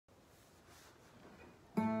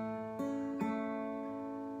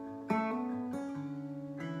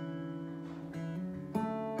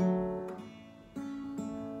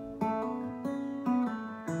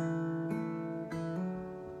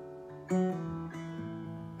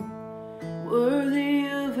worthy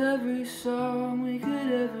of every song we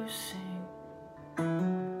could ever sing,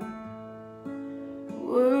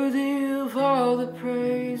 worthy of all the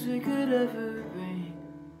praise we could ever bring,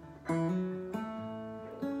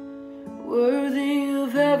 worthy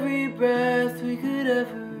of every breath we could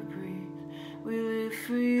ever breathe. We live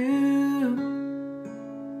for you.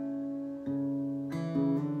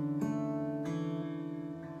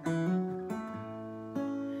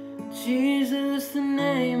 Jesus, the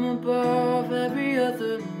name above every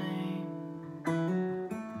other name.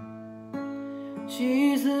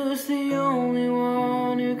 Jesus, the only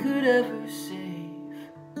one who could ever save.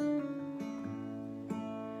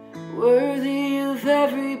 Worthy of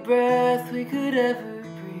every breath we could ever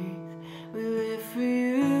breathe. We live for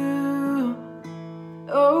you.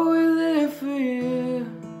 Oh, we live for you.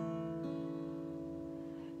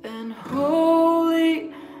 And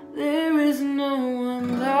holy, there is no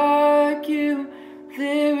one like you.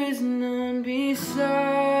 There is none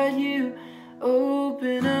beside you.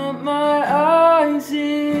 Open up my eyes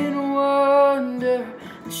in wonder.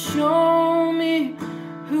 Show me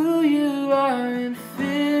who you are and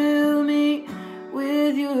fill me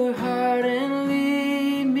with your heart and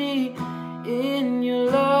lead me in your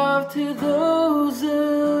love to those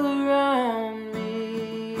around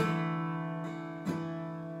me.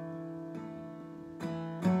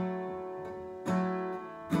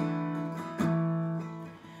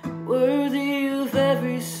 Worthy of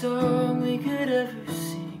every song we could ever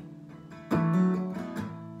sing,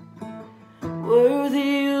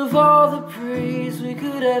 worthy of all the praise we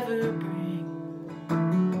could ever bring,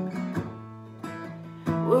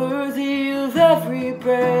 worthy of every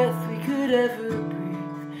breath we could ever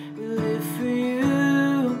breathe. We live for you.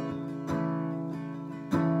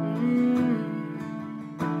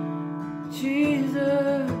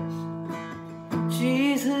 Jesus,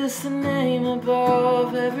 Jesus, the name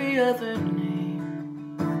above every other name.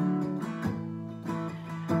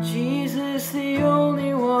 Jesus, the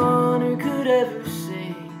only one who could ever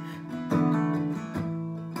save.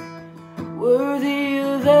 Worthy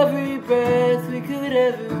of every breath we could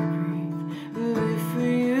ever breathe. We live for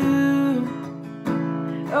you.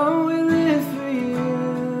 Oh, we live for you.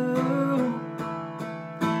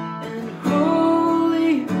 And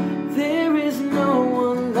holy, there is no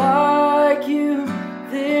one like you.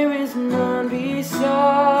 There is none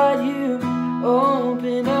beside you.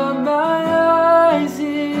 Open up my eyes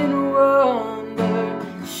in wonder.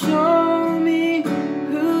 Show me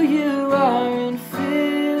who you are and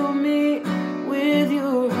fill me with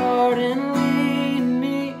your heart and lead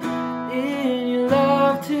me in your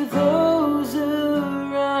love to those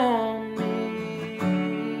around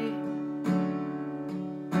me.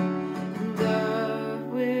 And I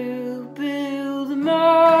will build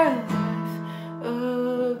my life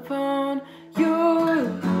upon your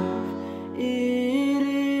love. It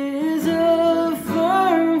is a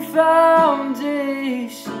firm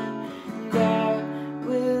foundation, and I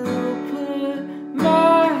will put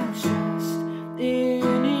my trust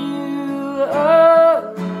in you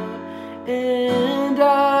alone, and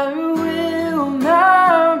I will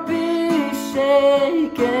not be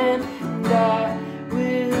shaken, and I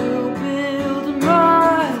will build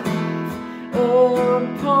my life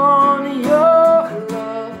upon your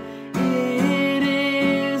love. It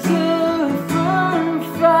is a firm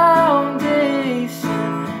foundation,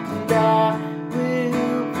 and I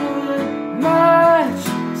will put my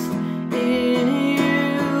trust in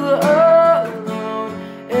you alone,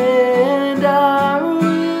 and I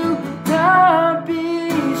will not be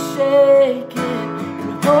shaken.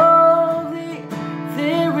 And holy,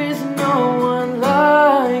 there is no one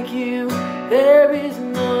like you. There is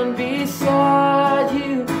none beside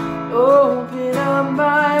you. Open up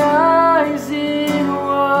my eyes in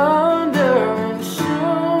wonder and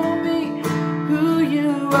show me who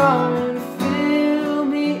you are and fill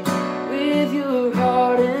me with your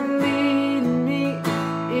heart and lead me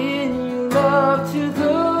in your love to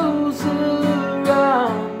those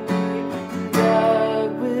around me. And I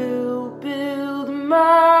will build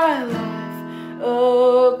my life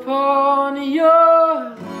upon your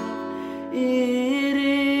love. It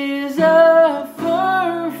is a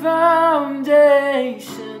firm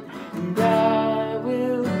foundation, and I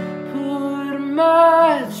will put my